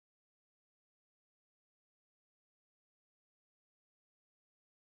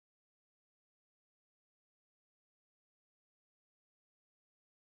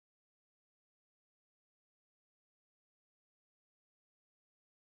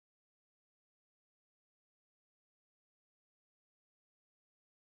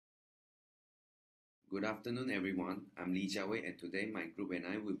Good afternoon, everyone. I'm Lee Jiawei, and today my group and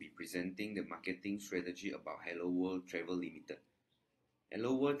I will be presenting the marketing strategy about Helloworld Travel Limited.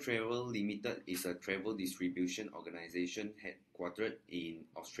 Helloworld Travel Limited is a travel distribution organization headquartered in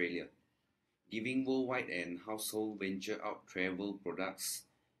Australia, giving worldwide and household venture out travel products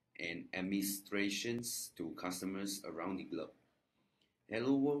and administrations to customers around the globe.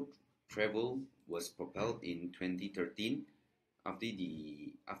 Helloworld Travel was propelled in 2013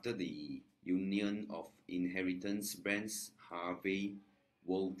 after the union of inheritance brands Harvey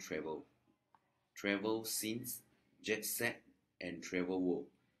World Travel Scenes, Jet Set, and Travel World.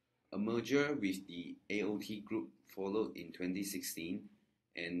 A merger with the AOT Group followed in 2016,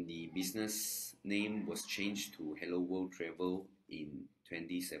 and the business name was changed to Helloworld Travel in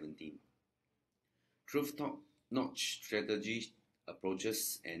 2017. Through top-notch strategy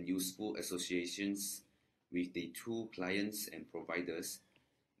approaches and useful associations with the two clients and providers,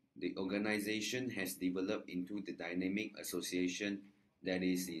 the organization has developed into the dynamic association that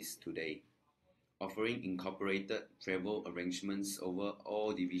it is today, offering incorporated travel arrangements over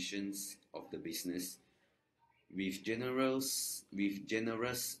all divisions of the business, with generous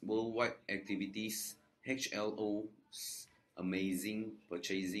worldwide activities. HLO's amazing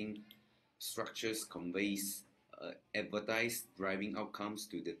purchasing structures conveys advertised driving outcomes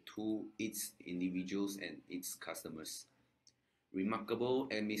to its individuals and its customers. Remarkable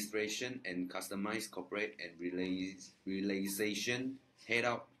administration and customized corporate and realization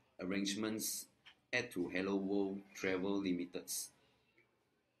head-out arrangements add to Helloworld Travel Limited's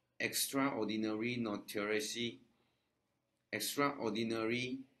extraordinary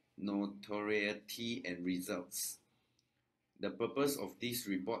notoriety and results. The purpose of this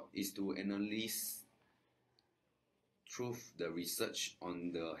report is to analyze through the research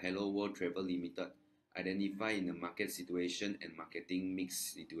on the Helloworld Travel Limited, identify in the market situation and marketing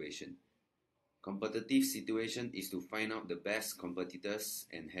mix situation. Competitive situation is to find out the best competitors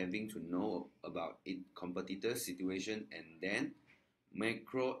and having to know about its competitors' situation, and then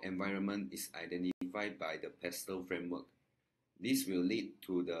macro environment is identified by the PESTEL framework. This will lead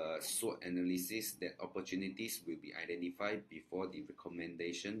to the SWOT analysis that opportunities will be identified before the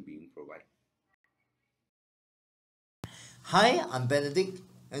recommendation being provided. Hi, I'm Benedict,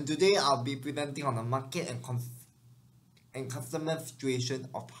 and today I'll be presenting on the market and customer situation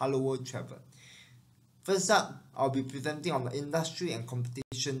of Helloworld Travel. First up, I'll be presenting on the industry and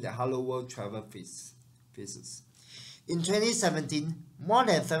competition that Helloworld Travel faces. In 2017, more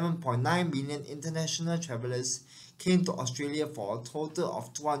than 7.9 million international travelers came to Australia for a total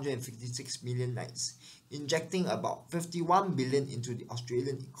of 256 million nights, injecting about 51 billion into the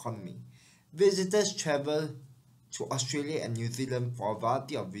Australian economy. Visitors travel to Australia and New Zealand for a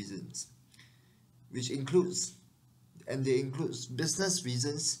variety of reasons, which includes business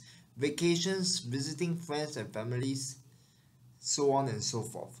reasons, vacations, visiting friends and families, so on and so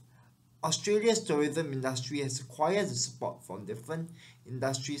forth. Australia's tourism industry has acquired the support from different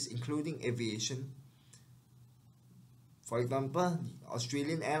industries including aviation. For example,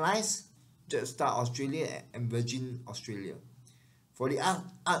 Australian Airlines, Jetstar Australia and Virgin Australia. For the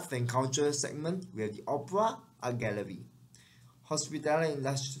arts and culture segment, we have the Opera Art Gallery,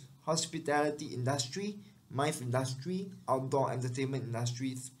 hospitality industry, MICE industry, outdoor entertainment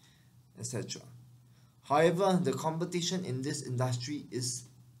industries, etc. However, the competition in this industry is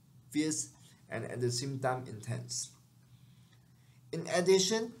fierce and at the same time intense. In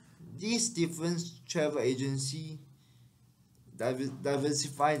addition, these different travel agencies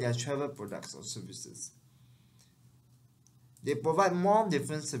diversify their travel products or services. They provide more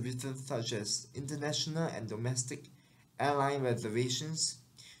different services such as international and domestic airline reservations,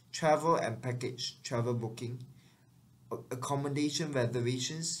 travel and package travel booking, accommodation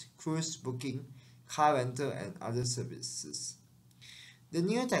reservations, cruise booking, car rental and other services. The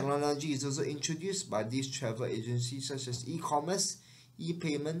new technology is also introduced by these travel agencies such as e-commerce,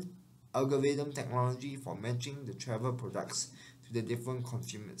 e-payment, algorithm technology for matching the travel products to the different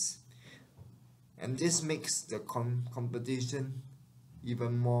consumers. And this makes the competition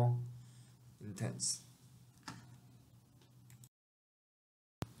even more intense.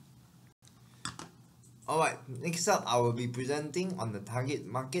 Alright, next up I will be presenting on the target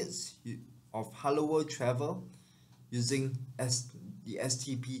markets of Helloworld Travel using the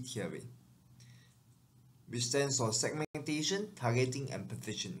STP theory, which stands for segmentation, targeting and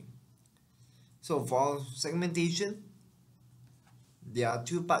positioning. So for segmentation, there are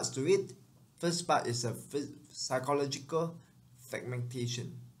two parts to it. First part is a psychological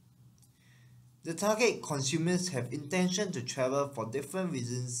segmentation. The target consumers have intention to travel for different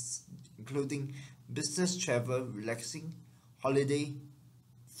reasons, including business travel, relaxing, holiday,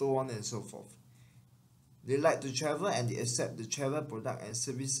 so on and so forth. They like to travel and they accept the travel product and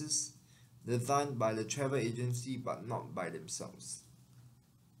services designed by the travel agency but not by themselves.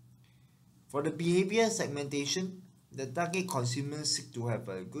 For the behavior segmentation, the target consumers seek to have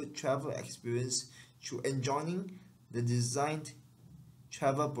a good travel experience through enjoying the designed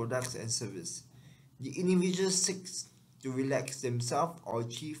travel products and service. The individual seeks to relax themselves or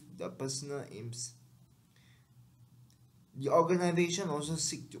achieve their personal aims. The organization also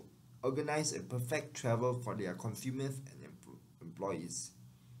seeks to organize a perfect travel for their consumers and employees.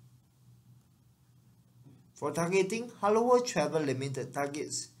 For targeting, Helloworld Travel Limited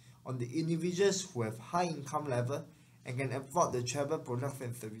targets on the individuals who have high income level and can afford the travel products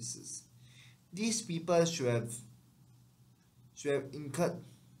and services. These people should have incurred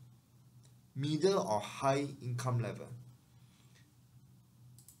middle or high income level.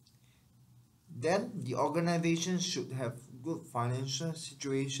 Then the organization should have good financial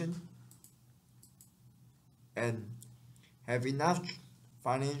situation and have enough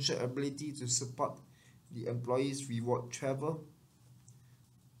financial ability to support the employees' reward travel,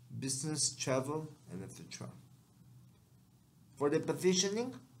 business travel, and etc. For the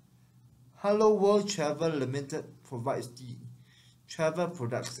positioning, Helloworld Travel Limited provides the travel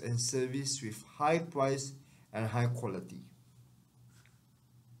products and service with high price and high quality.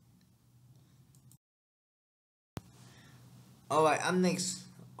 Alright, up next,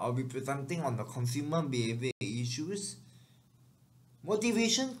 I'll be presenting on the consumer behavior issues.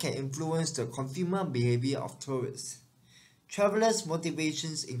 Motivation can influence the consumer behavior of tourists. Travelers'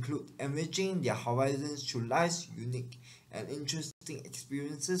 motivations include enriching their horizons through life's unique and interesting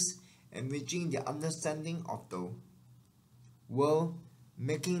experiences, enriching their understanding of the world,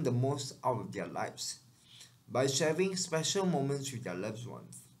 making the most out of their lives by sharing special moments with their loved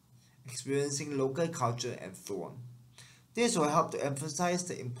ones, experiencing local culture, and so on. This will help to emphasize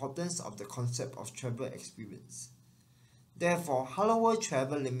the importance of the concept of travel experience. Therefore, Helloworld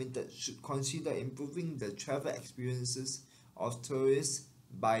Travel Limited should consider improving the travel experiences of tourists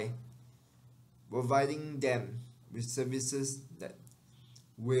by providing them with services that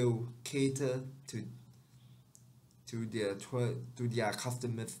will cater to their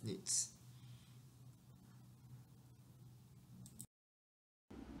customers' needs.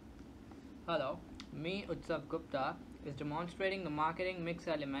 Hello, me Utsav Gupta is demonstrating the marketing mix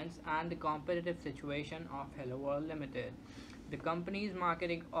elements and the competitive situation of Helloworld Limited. The company's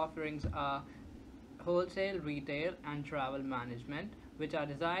marketing offerings are wholesale, retail, and travel management, which are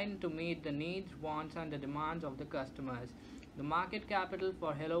designed to meet the needs, wants, and the demands of the customers. The market capital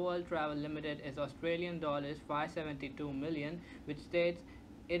for Helloworld Travel Limited is Australian dollars 572 million, which states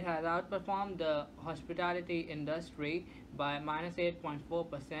it has outperformed the hospitality industry by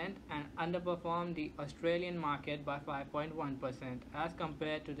 -8.4% and underperformed the Australian market by 5.1% as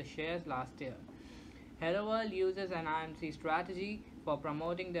compared to the shares last year. Helloworld uses an IMC strategy for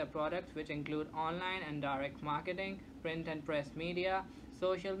promoting their products, which include online and direct marketing, print and press media,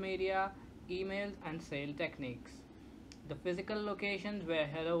 social media, emails, and sale techniques. The physical locations where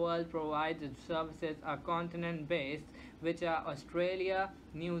Helloworld provides its services are continent based, which are Australia,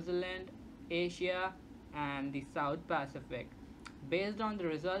 New Zealand, Asia, and the South Pacific. Based on the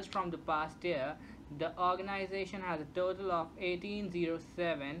results from the past year, the organization has a total of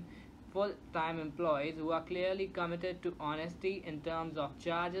 1807 full time employees who are clearly committed to honesty in terms of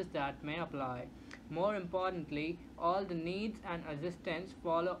charges that may apply. More importantly, all the needs and assistance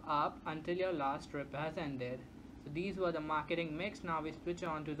follow up until your last trip has ended. So these were the marketing mix. Now we switch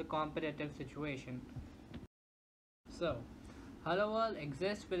on to the competitive situation. So, Helloworld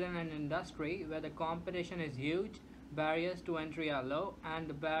exists within an industry where the competition is huge, barriers to entry are low, and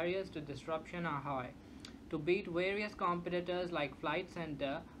the barriers to disruption are high. To beat various competitors like Flight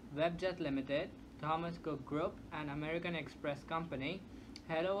Centre, Webjet Limited, Thomas Cook Group, and American Express Company,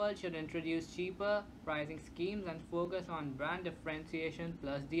 Helloworld should introduce cheaper pricing schemes and focus on brand differentiation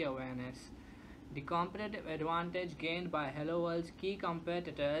plus the awareness. The competitive advantage gained by Helloworld's key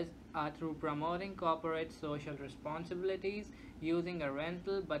competitors are through promoting corporate social responsibilities, using a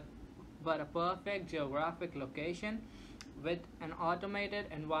rental but a perfect geographic location, with an automated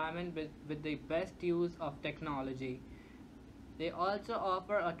environment with the best use of technology. They also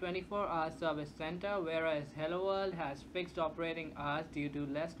offer a 24-hour service center, whereas Helloworld has fixed operating hours due to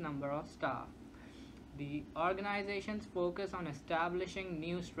less number of staff. The organizations focus on establishing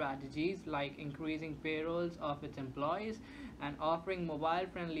new strategies like increasing payrolls of its employees and offering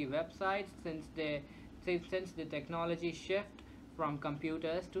mobile-friendly websites since the technology shift from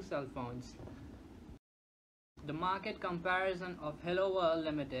computers to cell phones. The market comparison of Helloworld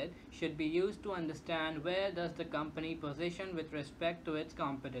Limited should be used to understand where does the company position with respect to its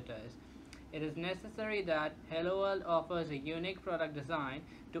competitors. It is necessary that Helloworld offers a unique product design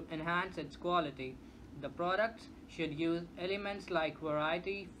to enhance its quality. The products should use elements like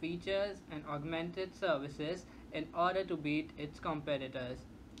variety, features, and augmented services in order to beat its competitors.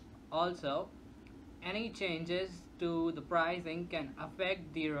 Also, any changes to the pricing can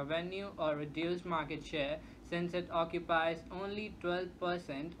affect the revenue or reduce market share since it occupies only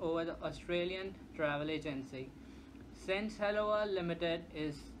 12% over the Australian travel agency. Since Helloworld Limited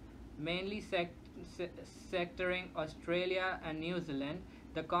is mainly sectoring Australia and New Zealand,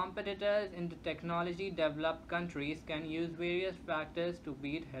 the competitors in the technology developed countries can use various factors to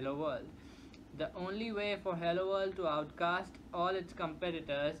beat Helloworld. The only way for Helloworld to outcast all its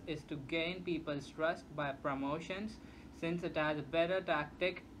competitors is to gain people's trust by promotions, since it has a better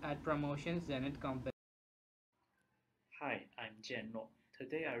tactic at promotions than its competitors. Hi, I'm Jianlo.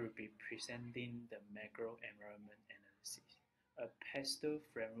 Today I will be presenting the macro environment analysis. A pastel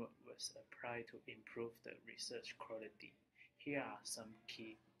framework was applied to improve the research quality. Here are some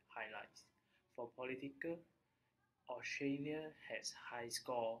key highlights. For political, Australia has high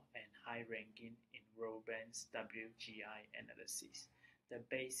score and high ranking in Worldbank's WGI analysis. The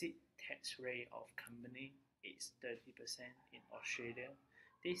basic tax rate of company is 30% in Australia.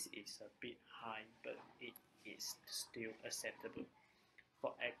 This is a bit high, but it is still acceptable.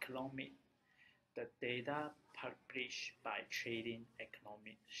 For economic, the data published by Trading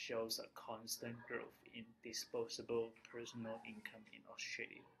Economics shows a constant growth in disposable personal income in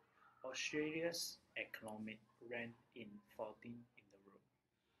Australia. Australia's economic ranked in 14 in the world.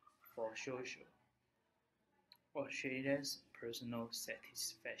 For social, Australia's personal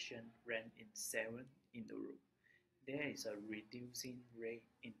satisfaction ranked in 7 in the world. There is a reducing rate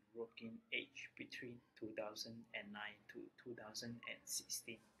in working age between 2009 to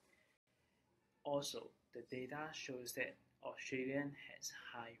 2016. Also, the data shows that Australian has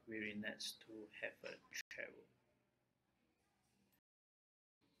high willingness to have a travel.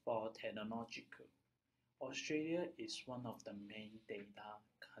 For technological, Australia is one of the main data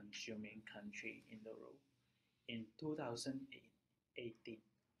consuming countries in the world. In 2018,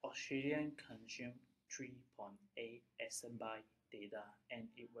 Australian consumed 3.8 exabyte data and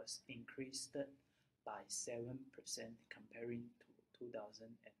it was increased by 7% comparing to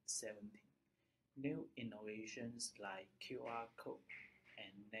 2017. New innovations like QR code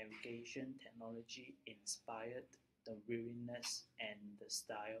and navigation technology inspired the willingness and the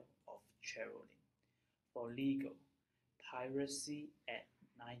style of traveling. For legal, Piracy Act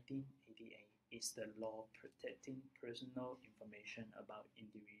 1988 is the law protecting personal information about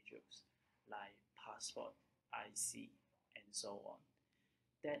individuals like passport, IC, and so on.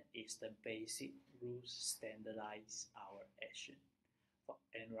 That is the basic rules standardize our action. For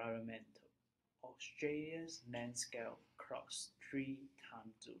environmental, Australia's land scale crossed 3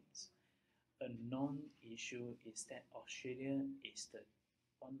 time zones. A known issue is that Australia is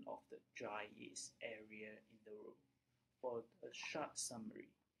one of the driest areas in the world. For a short summary,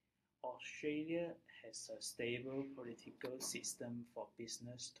 Australia has a stable political system for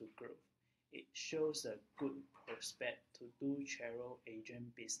business to grow. It shows a good prospect to do travel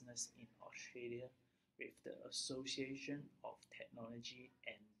agent business in Australia with the association of technology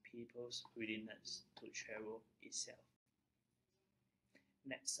and people's willingness to travel itself.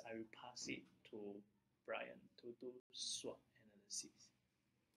 Next, I will pass it to Brian to do SWOT analysis.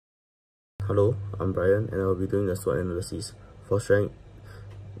 Hello, I'm Brian and I'll be doing the SWOT analysis. For strength,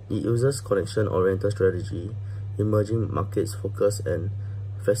 it uses connection-oriented strategy, emerging markets focus, and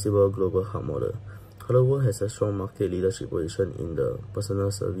flexible global hub model. Helloworld has a strong market leadership position in the personal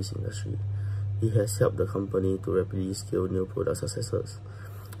service industry. It has helped the company to rapidly scale new product successes.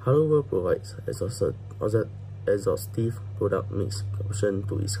 Helloworld provides exhaustive product mix option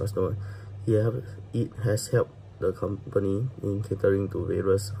to its customers. It has helped the company in catering to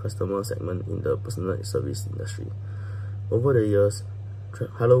various customer segments in the personal service industry. Over the years,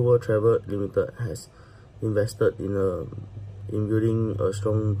 Helloworld Travel Limited has invested in building a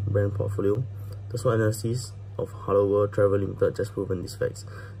strong brand portfolio. The SWOT analysis of Helloworld Travel Limited just proven these facts.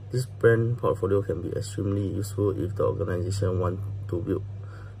 This brand portfolio can be extremely useful if the organization wants to build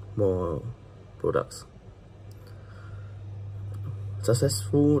more products.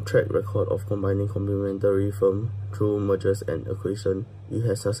 Successful track record of combining complementary firms through mergers and acquisitions. It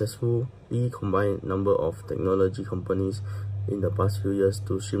has successfully combined a number of technology companies in the past few years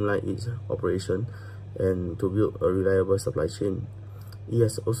to streamline its operation and to build a reliable supply chain. It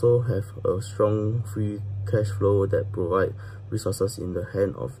has also have a strong free cash flow that provide resources in the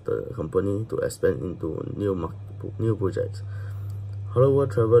hand of the company to expand into new projects.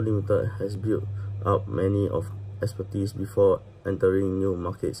 Helloworld Travel Limited has built up many of expertise before entering new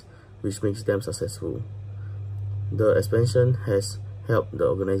markets. which makes them successful. The expansion has helped the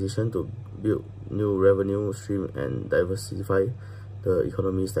organization to build new revenue streams and diversify the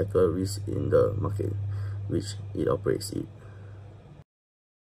economy's tackle risk in the market which it operates in.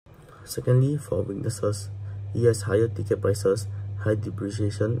 Secondly, for weaknesses, it has higher ticket prices, high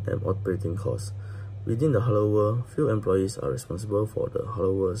depreciation, and operating costs. Within the Helloworld, few employees are responsible for the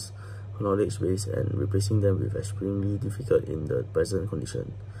Helloworld's knowledge base, and replacing them with extremely difficult in the present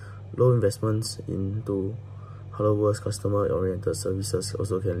condition. Low investments into Helloworld's customer-oriented services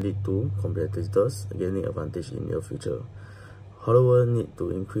also can lead to competitors gaining advantage in near future. Helloworld need to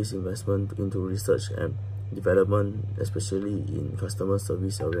increase investment into research and development, especially in customer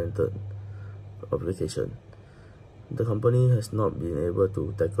service-oriented application. The company has not been able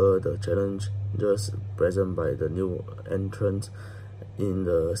to tackle the challenges present by the new entrants in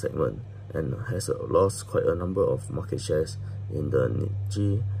the segment and has lost quite a number of market shares in the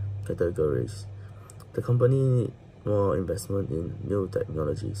niche categories. The company needs more investment in new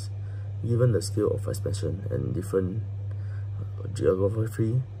technologies. Given the scale of expansion and different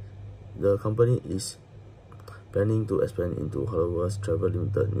geography, the company is planning to expand into Helloworld Travel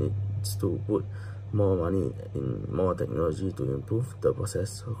Limited needs to put more money in more technology to improve the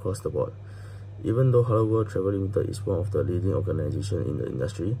process across the board. Even though Helloworld Travel Limited is one of the leading organizations in the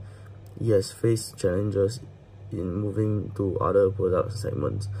industry, it has faced challenges in moving to other product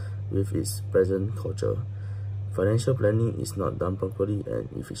segments with its present culture. Financial planning is not done properly and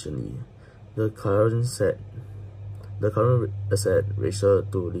efficiently. The current asset ratio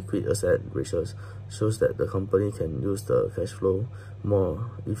to liquid asset ratios shows that the company can use the cash flow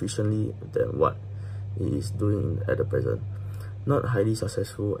more efficiently than what it is doing at the present. Not highly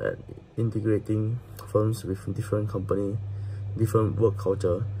successful at integrating firms with different work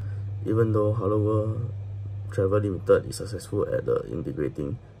culture. Even though Helloworld Travel Limited is successful at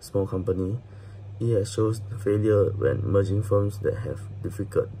integrating small company, it has shown failure when merging firms that have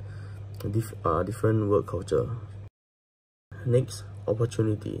different work culture. Next,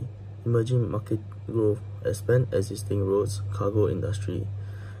 opportunity. Emerging market growth, expand existing roads, cargo industry.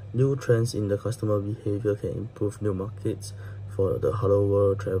 New trends in the customer behavior can improve new markets for the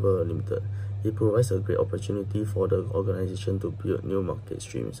Helloworld Travel Limited. It provides a great opportunity for the organization to build new market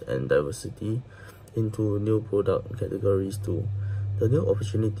streams and diversity into new product categories too. The new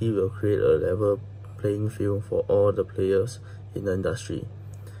opportunity will create a level playing field for all the players in the industry.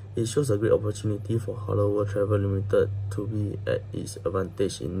 It shows a great opportunity for Helloworld Travel Limited to be at its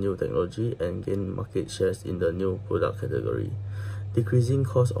advantage in new technology and gain market shares in the new product category. Decreasing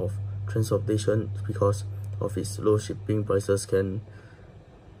cost of transportation because of its low shipping prices can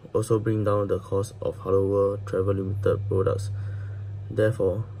also bring down the cost of Helloworld Travel Limited products,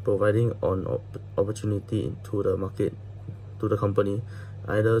 therefore providing an opportunity to the market to the company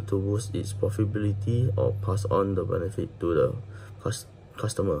either to boost its profitability or pass on the benefit to the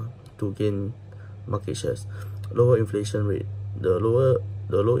customer to gain market shares. Lower inflation rate. The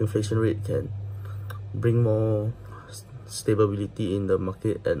low inflation rate can bring more stability in the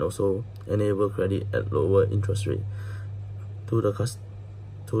market and also enable credit at lower interest rate to the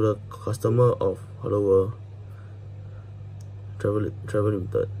customer of Helloworld Travel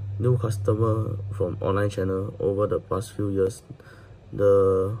Limited. New customer from online channel. Over the past few years,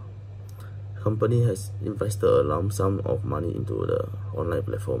 the company has invested a lump sum of money into the online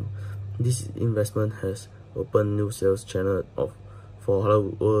platform. This investment has opened new sales channels for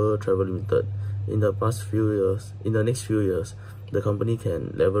Helloworld Travel Limited. In the next few years, the company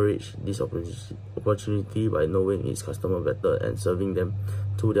can leverage this opportunity by knowing its customer better and serving them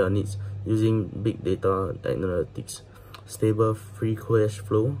to their needs using big data analytics. Stable free cash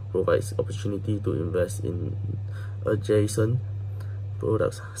flow provides opportunity to invest in adjacent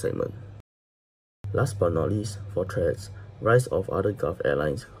products segment. Last but not least, for threats, rise of other Gulf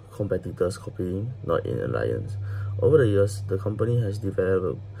airlines competitors copying, not in alliance. Over the years, the company has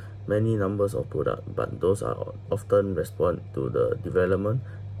developed many numbers of products, but those are often respond to the development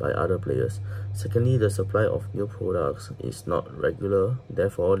by other players. Secondly, the supply of new products is not regular,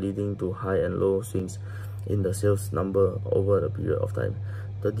 therefore leading to high and low swings in the sales number over the period of time.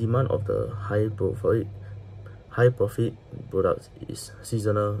 The demand of the high profit products is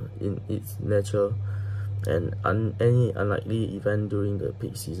seasonal in its nature, and any unlikely event during the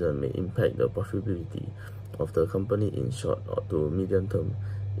peak season may impact the profitability of the company in short or to medium term.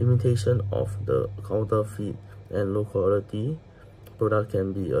 Imitation of the counterfeit and low quality product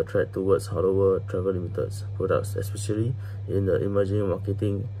can be a threat towards Helloworld Travel Limited's products, especially in the emerging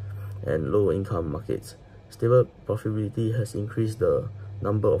marketing and low income markets. Stable profitability has increased the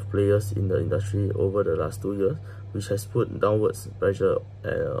number of players in the industry over the last 2 years, which has put downwards pressure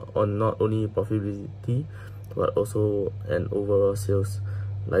on not only profitability but also an overall sales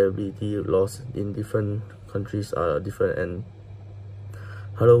liability loss in different countries are different, and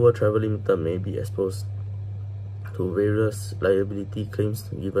Helloworld Travel Limited may be exposed to various liability claims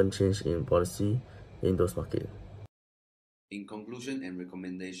given change in policy in those markets. In conclusion and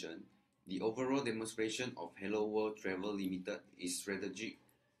recommendation, the overall demonstration of Helloworld Travel Limited is strategic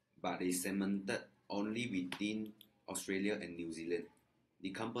but is segmented only within Australia and New Zealand.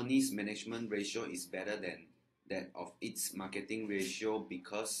 The company's management ratio is better than that of its marketing ratio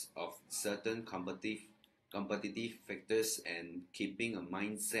because of certain competitive factors and keeping a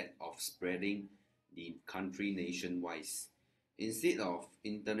mindset of spreading the country nationwide. Instead of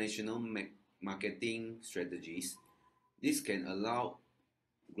international marketing strategies, this can allow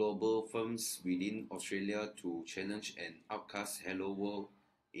global firms within Australia to challenge and outcast Helloworld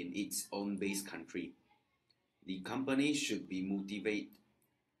in its own base country. The company should be motivated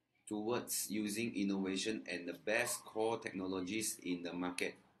towards using innovation and the best core technologies in the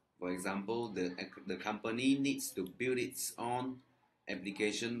market. For example, the company needs to build its own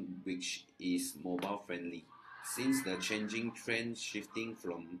application which is mobile friendly, since the changing trend shifting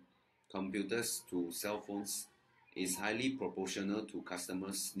from computers to cell phones is highly proportional to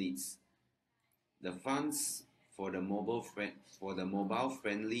customers' needs. The funds for the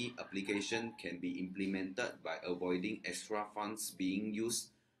mobile-friendly application can be implemented by avoiding extra funds being used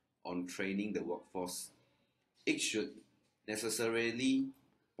on training the workforce. It should necessarily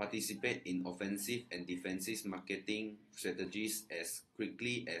participate in offensive and defensive marketing strategies as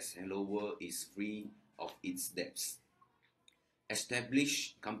quickly as Helloworld is free of its debts.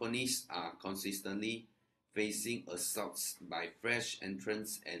 Established companies are consistently facing assaults by fresh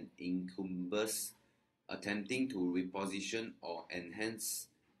entrants and incumbents attempting to reposition or enhance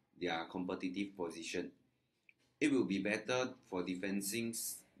their competitive position. It will be better for defensive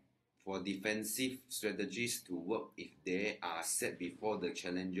strategies to work if they are set before the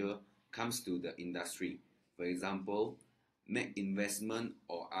challenger comes to the industry. For example, make investment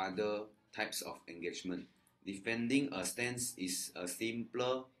or other types of engagement. Defending a stance is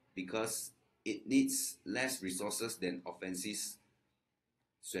simpler because it needs less resources than offensive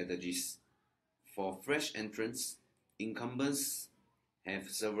strategies. For fresh entrants, incumbents have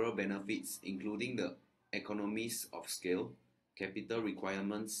several benefits, including the economies of scale, capital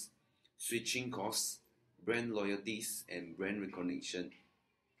requirements, switching costs, brand loyalties, and brand recognition.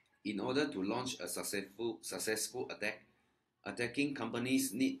 In order to launch a successful attacking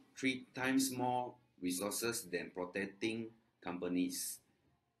companies need 3 times more resources than protecting companies.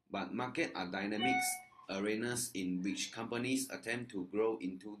 But market are dynamics arenas in which companies attempt to grow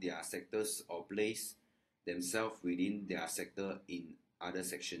into their sectors or place themselves within their sector in other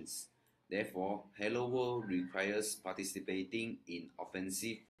sections. Therefore, Helloworld requires participating in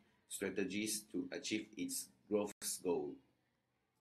offensive strategies to achieve its growth goal.